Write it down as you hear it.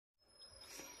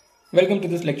Welcome to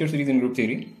this lecture series in group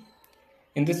theory.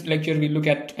 In this lecture, we look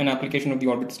at an application of the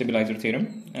orbit stabilizer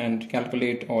theorem and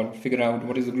calculate or figure out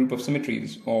what is the group of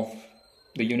symmetries of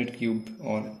the unit cube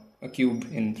or a cube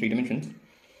in 3 dimensions.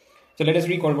 So let us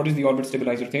recall what is the orbit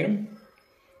stabilizer theorem.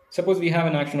 Suppose we have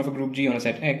an action of a group G on a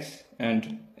set X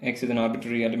and X is an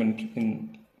arbitrary element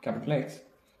in capital X.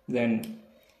 Then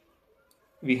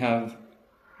we have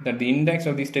that the index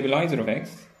of the stabilizer of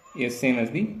X is same as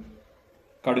the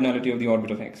cardinality of the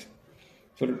orbit of X.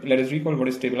 So let us recall what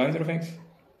is stabilizer of X.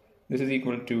 This is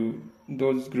equal to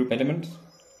those group elements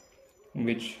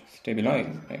which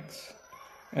stabilize X.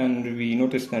 And we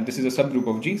notice that this is a subgroup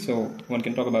of G, so one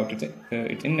can talk about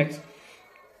its index.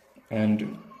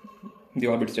 And the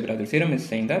orbit stabilizer theorem is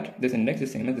saying that this index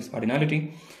is same as this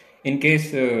cardinality. In case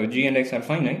G and X are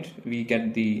finite, we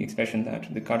get the expression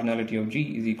that the cardinality of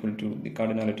G is equal to the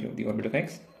cardinality of the orbit of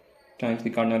X times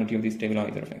the cardinality of the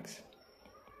stabilizer of X.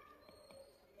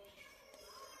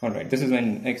 Alright, this is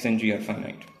when X and G are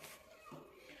finite.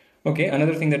 Okay,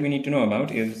 another thing that we need to know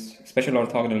about is special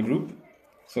orthogonal group.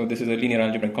 So this is a linear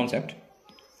algebraic concept.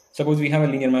 Suppose we have a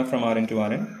linear map from Rn to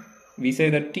Rn. We say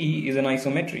that T is an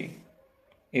isometry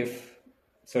if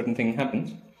certain thing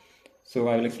happens. So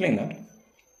I will explain that.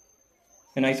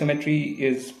 An isometry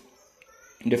is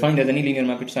defined as any linear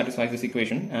map which satisfies this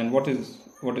equation. And what is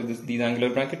these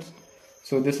angular brackets?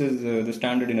 So this is the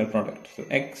standard inner product. So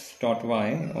x dot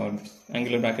y, or this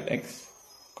angular bracket x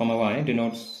comma y,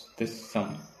 denotes this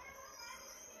sum.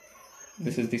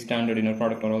 This is the standard inner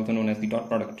product, or also known as the dot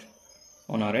product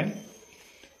on Rn.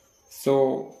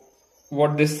 So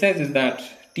what this says is that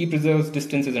T preserves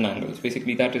distances and angles.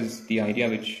 Basically that is the idea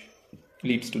which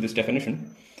leads to this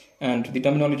definition. And the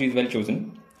terminology is well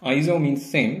chosen. Iso means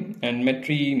same and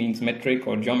metry means metric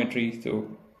or geometry.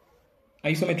 So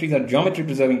isometries are geometry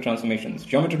preserving transformations,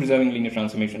 geometry preserving linear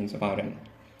transformations of Rn.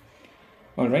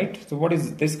 Alright, so what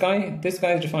is this guy? This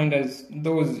guy is defined as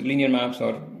those linear maps,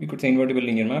 or you could say invertible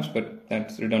linear maps, but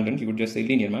that's redundant, you could just say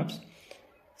linear maps,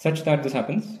 such that this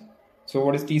happens. So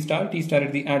what is T star? T star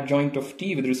is the adjoint of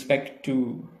T with respect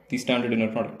to the standard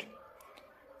inner product.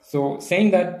 So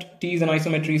saying that T is an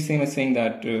isometry is same as saying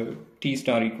that T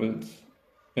star T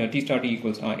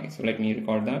equals I. So let me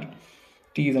record that.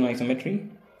 T is an isometry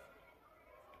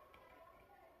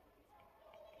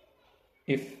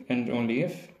if and only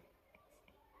if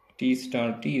T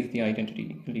star T is the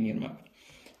identity linear map,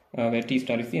 where T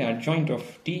star is the adjoint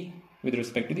of T with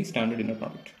respect to the standard inner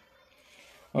product.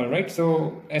 Alright,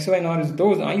 so SONR is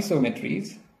those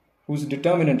isometries whose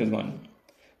determinant is 1.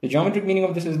 The geometric meaning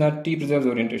of this is that T preserves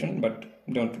orientation, but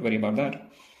don't worry about that.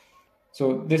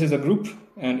 So this is a group,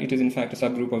 and it is in fact a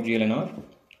subgroup of GL and R.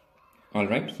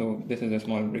 Alright, so this is a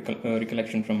small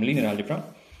recollection from linear algebra.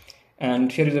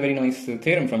 And here is a very nice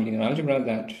theorem from linear algebra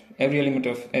that every element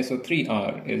of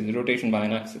SO3R is rotation by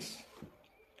an axis.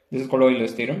 This is called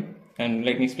Euler's theorem, and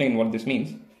let me explain what this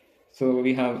means. So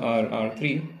we have our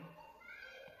R3,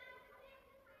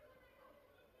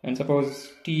 and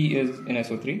suppose T is in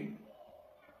SO3.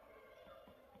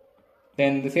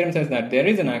 Then the theorem says that there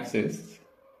is an axis,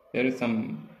 there is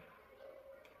some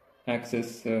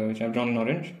axis which I have drawn in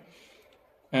orange,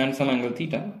 and some angle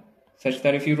theta, such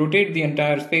that if you rotate the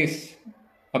entire space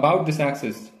about this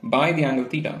axis by the angle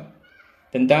theta,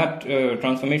 then that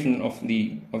transformation of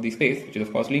the space, which is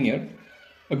of course linear,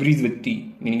 agrees with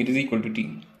T, meaning it is equal to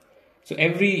T. So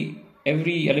every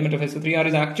element of SO3R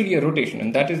is actually a rotation,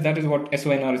 and that is what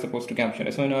SONR is supposed to capture.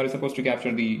 SONR is supposed to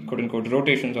capture the quote-unquote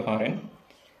rotations of Rn,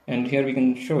 and here we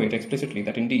can show it explicitly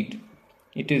that indeed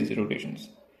it is rotations.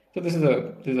 So this is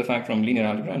a fact from linear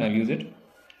algebra, and I'll use it.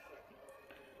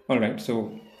 Alright,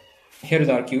 so here is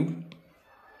our cube.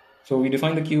 So we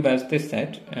define the cube as this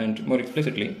set, and more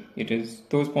explicitly, it is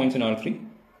those points in R3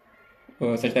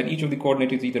 such that each of the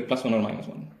coordinate is either +1 or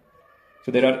 -1.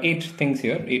 So there are 8 things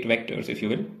here, 8 vectors if you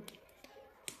will.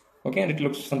 Okay, and it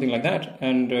looks something like that,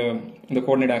 and the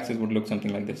coordinate axis would look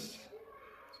something like this.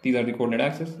 These are the coordinate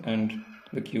axis, and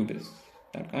the cube is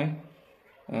that guy.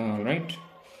 Alright,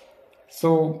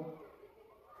 so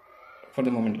for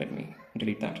the moment let me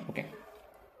delete that. Okay.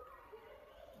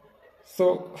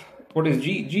 So what is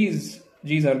G? G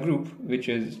is our group, which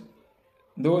is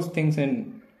those things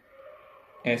in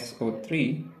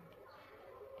SO3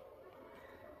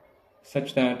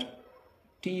 such that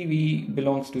TV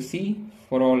belongs to C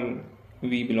for all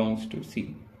V belongs to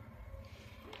C.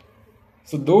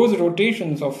 So those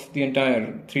rotations of the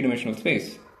entire three-dimensional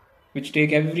space, which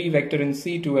take every vector in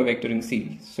C to a vector in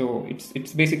C. So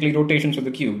it's basically rotations of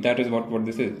the cube. That is what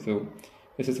this is. So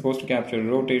this is supposed to capture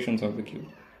rotations of the cube.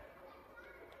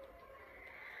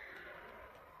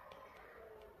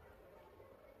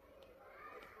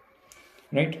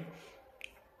 right?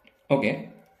 Okay,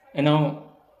 and now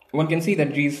one can see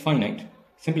that G is finite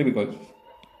simply because,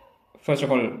 first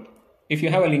of all, if you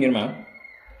have a linear map,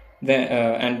 then,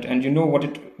 and you know what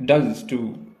it does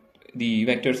to the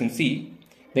vectors in C,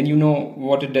 then you know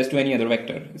what it does to any other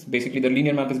vector. It's basically, the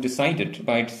linear map is decided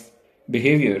by its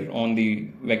behavior on the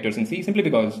vectors in C, simply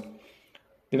because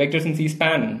the vectors in C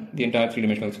span the entire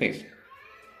three-dimensional space.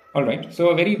 Alright, so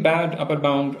a very bad upper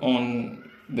bound on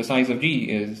the size of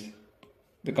G is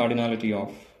the cardinality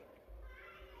of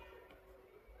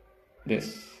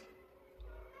this,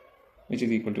 which is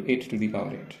equal to 8 to the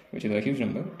power 8, which is a huge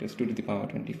number. It is 2 to the power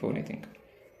 24, I think.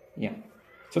 Yeah.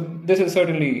 So this is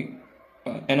certainly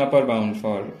an upper bound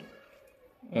for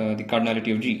the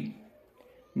cardinality of G.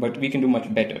 But we can do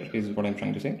much better, is what I'm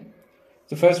trying to say.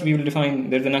 So first we will define,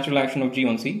 there's a natural action of G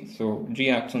on C. So G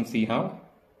acts on C how?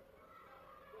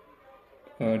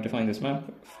 Define this map,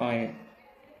 phi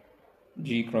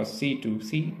G cross C to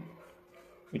C,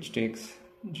 which takes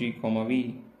G comma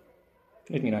V.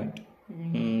 Let me write.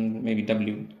 Maybe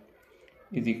W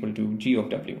is equal to G of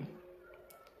W.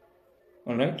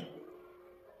 Alright?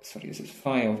 Sorry, this is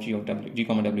phi of G of W. G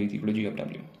comma W is equal to G of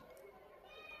W.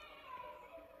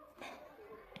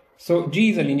 So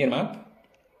G is a linear map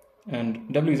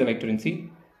and W is a vector in C.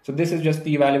 So this is just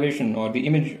the evaluation or the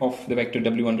image of the vector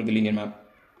W under the linear map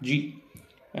G.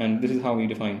 And this is how we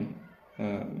define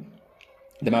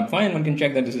the map phi, and one can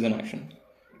check that this is an action.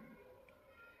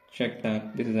 Check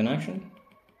that this is an action.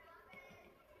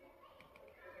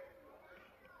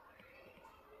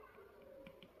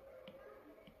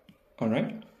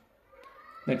 Alright,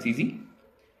 that's easy.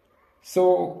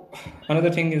 So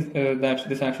another thing is that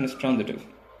this action is transitive.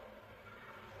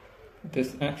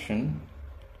 This action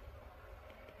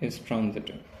is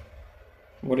transitive.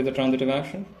 What is a transitive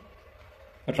action?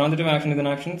 A transitive action is an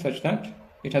action such that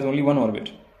it has only one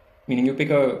orbit. Meaning you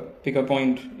pick a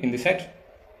point in the set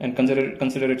and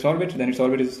consider its orbit, then its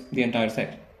orbit is the entire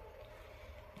set.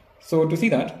 So to see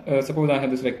that, suppose I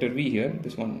have this vector v here,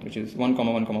 this one, which is 1,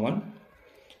 1, 1.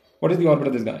 What is the orbit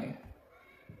of this guy?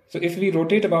 So if we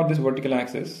rotate about this vertical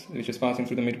axis, which is passing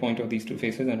through the midpoint of these two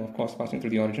faces and of course passing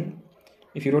through the origin,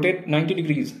 if you rotate 90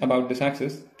 degrees about this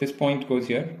axis, this point goes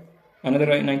here,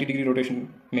 another 90 degree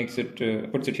rotation makes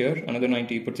it, puts it here, another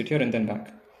 90 puts it here, and then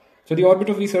back. So the orbit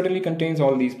of V certainly contains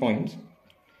all these points.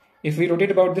 If we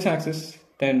rotate about this axis,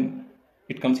 then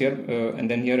it comes here, and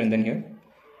then here, and then here.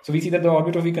 So we see that the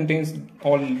orbit of V contains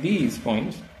all these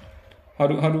points. How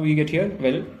do we get here?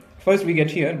 Well, first we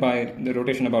get here by the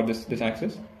rotation about this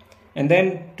axis, and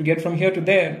then to get from here to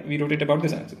there, we rotate about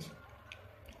this axis,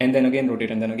 and then again rotate,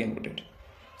 and then again rotate.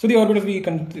 So the orbit of V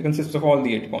consists of all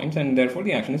the 8 points, and therefore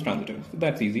the action is transitive. So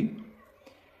that's easy.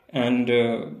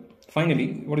 And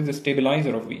finally, what is the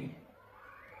stabilizer of V?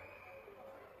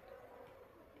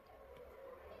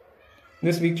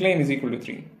 This we claim is equal to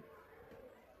 3.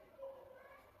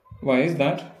 Why is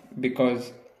that?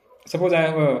 Because suppose I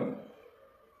have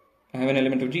an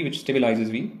element of G which stabilizes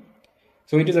V.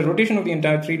 So it is a rotation of the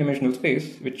entire three-dimensional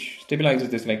space which stabilizes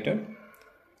this vector,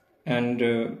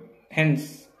 and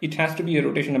hence it has to be a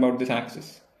rotation about this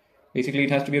axis. Basically,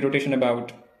 it has to be a rotation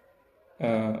about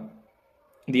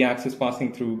the axis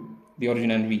passing through the origin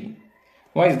and V.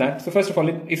 Why is that? So first of all,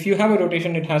 if you have a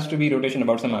rotation, it has to be rotation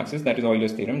about some axis. That is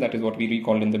Euler's theorem. That is what we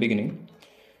recalled in the beginning.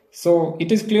 So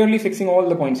it is clearly fixing all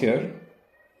the points here,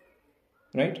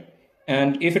 right?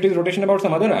 And if it is rotation about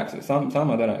some other axis, some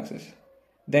other axis,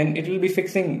 then it will be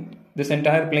fixing this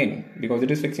entire plane, because it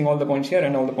is fixing all the points here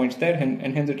and all the points there, and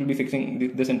hence it will be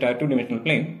fixing this entire two-dimensional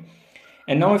plane.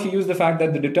 And now if you use the fact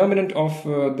that the determinant of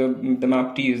the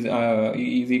map T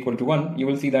is equal to 1, you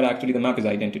will see that actually the map is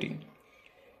identity.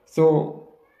 So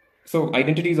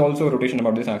identity is also a rotation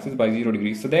about this axis by 0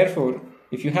 degrees. So therefore,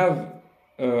 if you have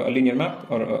a linear map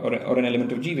or an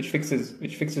element of G which fixes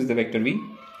the vector V,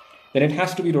 then it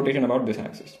has to be rotation about this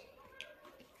axis,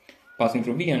 passing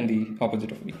through V and the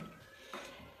opposite of V.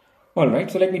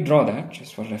 Alright, so let me draw that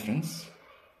just for reference.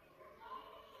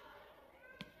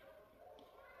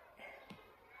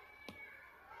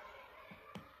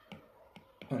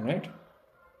 Alright.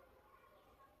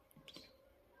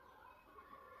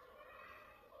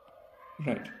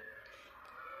 Right.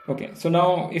 Okay, so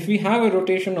now if we have a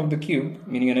rotation of the cube,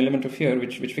 meaning an element of here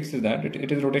which fixes that,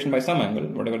 it is rotation by some angle,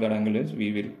 whatever that angle is,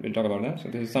 we'll talk about that. So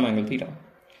this is some angle theta.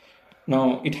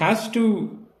 Now it has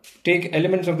to take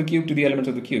elements of the cube to the elements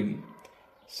of the cube.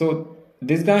 So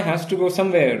this guy has to go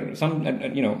somewhere,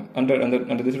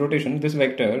 under this rotation, this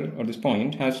vector or this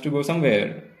point has to go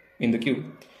somewhere in the cube.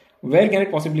 Where can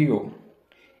it possibly go?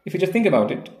 If you just think about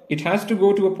it, it has to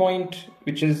go to a point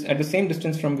which is at the same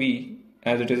distance from V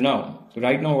as it is now. So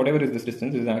right now, whatever is this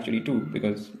distance is actually 2,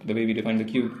 because the way we define the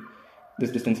cube,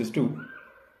 this distance is 2.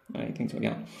 I think so,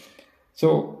 yeah.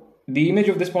 So the image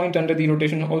of this point under the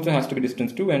rotation also has to be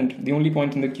distance 2, and the only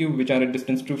points in the cube which are at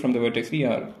distance 2 from the vertex V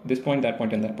are this point,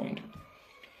 and that point.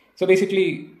 So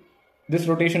basically, this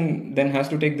rotation then has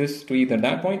to take this to either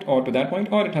that point or to that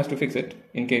point, or it has to fix it.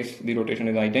 In case the rotation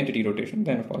is identity rotation,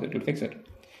 then of course it will fix it.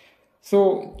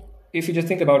 So if you just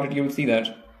think about it, you will see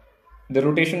that the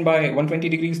rotation by 120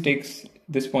 degrees takes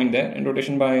this point there, and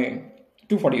rotation by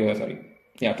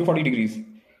 240 degrees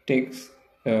takes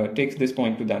this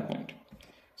point to that point.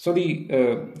 So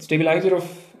the stabilizer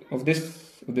of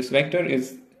this vector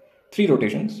is 3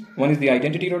 rotations. One is the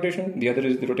identity rotation, the other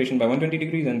is the rotation by 120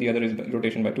 degrees, and the other is the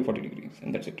rotation by 240 degrees,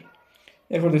 and that's it.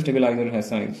 Therefore, the stabilizer has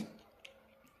size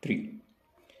 3.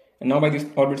 And now by this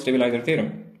orbit stabilizer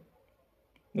theorem,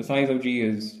 the size of G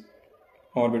is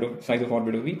size of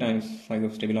orbit of V times size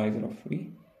of stabilizer of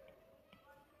V,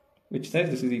 which says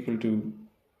this is equal to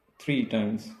 8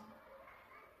 times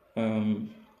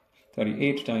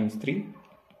 3,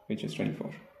 which is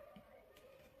 24.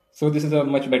 So this is a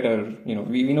much better, we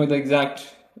know the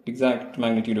exact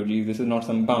magnitude of G. This is not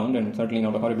some bound, and certainly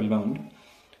not a horrible bound.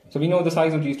 So we know the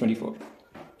size of G is 24.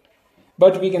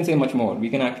 But we can say much more. We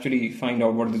can actually find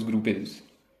out what this group is.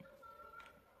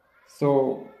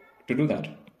 So to do that,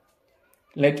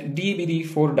 let D be the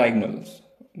 4 diagonals.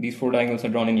 These 4 diagonals are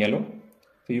drawn in yellow.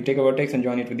 So you take a vertex and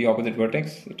join it with the opposite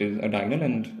vertex. It is a diagonal,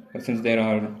 and since there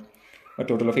are a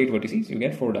total of 8 vertices, you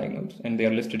get 4 diagonals, and they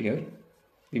are listed here.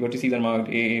 The vertices are marked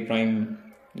A prime,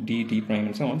 D, T prime,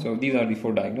 and so on. So these are the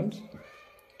 4 diagonals.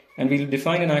 And we'll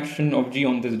define an action of G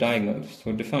on this diagonal.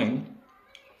 So define,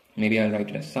 maybe I'll write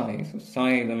it as psi. So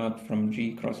psi is a map from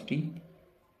G cross T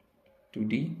to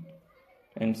D.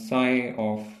 And psi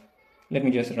of, let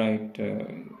me just write,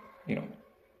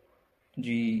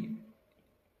 G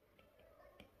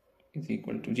is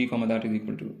equal to, G comma that is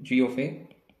equal to G of A,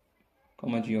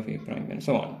 comma G of A prime, and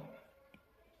so on.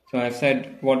 So I've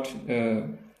said what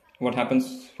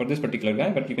happens for this particular guy,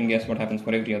 but you can guess what happens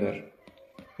for every other.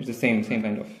 It's the same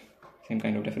kind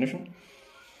of definition.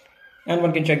 And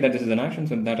one can check that this is an action,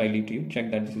 so that I leave to you.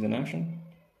 Check that this is an action.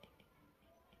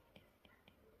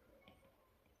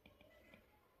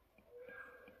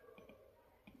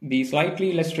 The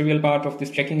slightly less trivial part of this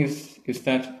checking is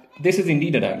that this is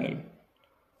indeed a diagonal,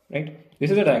 right?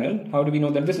 This is a diagonal. How do we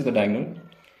know that this is a diagonal?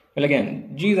 Well,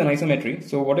 again, G is an isometry,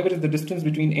 so whatever is the distance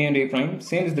between A and A prime,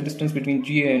 same is the distance between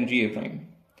GA and GA prime.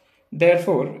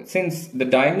 Therefore, since the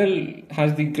diagonal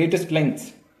has the greatest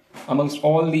length amongst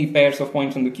all the pairs of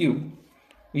points on the cube,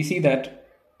 we see that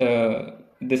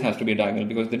this has to be a diagonal,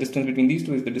 because the distance between these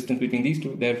two is the distance between these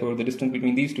two. Therefore, the distance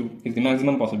between these two is the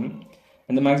maximum possible,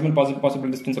 and the maximum possible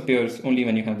distance appears only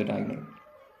when you have the diagonal.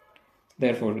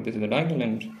 Therefore, this is a diagonal,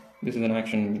 and this is an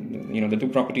action. The 2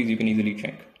 properties you can easily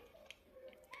check.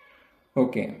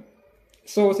 Okay,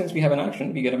 so since we have an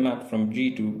action, we get a map from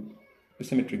G to the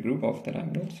symmetric group of the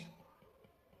diagonals.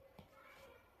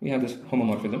 We have this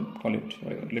homomorphism, call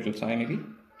it little psi maybe,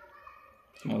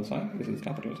 small psi, this is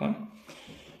capital psi.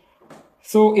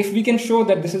 So if we can show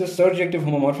that this is a surjective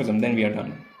homomorphism, then we are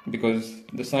done, because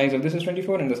the size of this is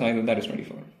 24 and the size of that is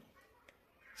 24.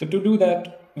 So to do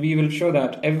that, we will show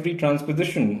that every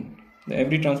transposition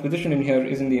in here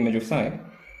is in the image of psi.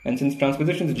 And since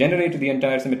transpositions generate the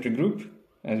entire symmetric group,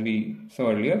 as we saw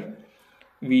earlier,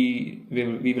 we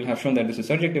will have shown that this is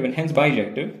surjective and hence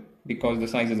bijective, because the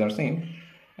sizes are same,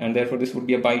 and therefore this would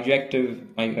be a bijective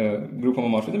group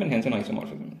homomorphism and hence an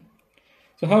isomorphism.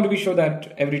 So how do we show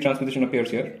that every transposition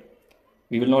appears here?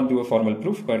 We will not do a formal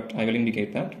proof, but I will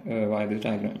indicate that via this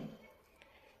diagram.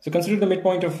 So consider the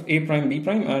midpoint of A prime B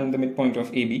prime and the midpoint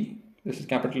of AB. This is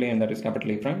capital A and that is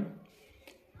capital A prime.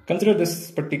 Consider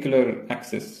this particular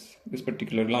axis, this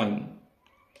particular line,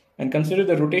 and consider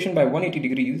the rotation by 180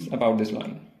 degrees about this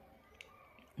line.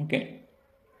 Okay.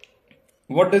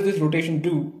 What does this rotation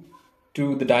do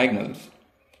to the diagonals?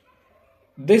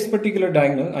 This particular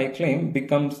diagonal, I claim,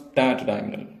 becomes that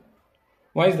diagonal.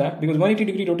 Why is that? Because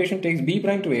 180 degree rotation takes B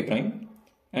prime to A prime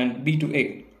and B to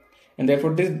A. And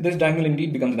therefore this diagonal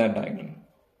indeed becomes that diagonal.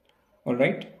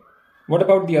 Alright. What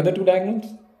about the other 2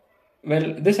 diagonals?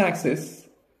 Well, this axis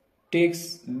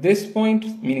takes this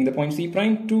point, meaning the point C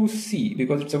prime, to C,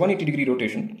 because it's a 180 degree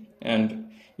rotation. And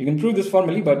you can prove this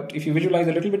formally, but if you visualize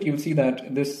a little bit, you'll see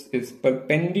that this is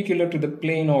perpendicular to the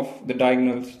plane of the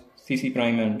diagonals CC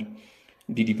prime and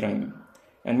DD prime.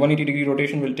 And 180 degree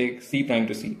rotation will take C prime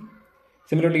to C.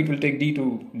 Similarly, it will take D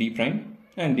to D prime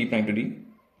and D prime to D.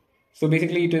 So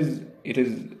basically it is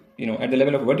at the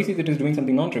level of vertices it is doing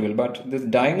something non-trivial, but this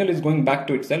diagonal is going back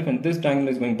to itself and this diagonal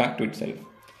is going back to itself.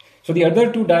 So the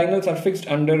other two diagonals are fixed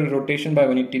under rotation by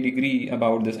 180 degree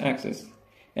about this axis.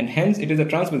 And hence it is a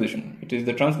transposition. It is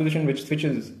the transposition which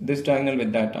switches this diagonal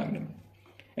with that diagonal.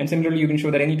 And similarly, you can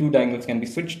show that any two diagonals can be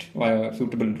switched via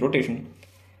suitable rotation.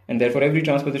 And therefore every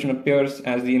transposition appears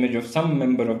as the image of some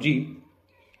member of G.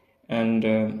 And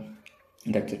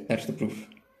that's it. That's the proof.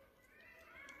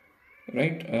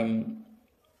 Right?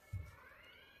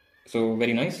 So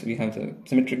very nice. We have the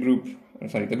symmetric group.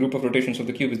 The group of rotations of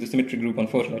the cube is the symmetric group on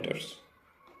 4 letters.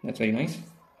 That's very nice.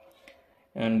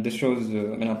 And this shows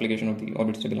an application of the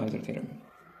orbit stabilizer theorem.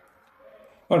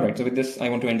 Alright, so with this, I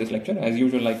want to end this lecture. As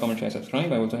usual, like, comment, share,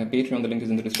 subscribe. I also have Patreon. The link is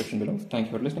in the description below. Thank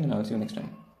you for listening, and I will see you next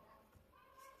time.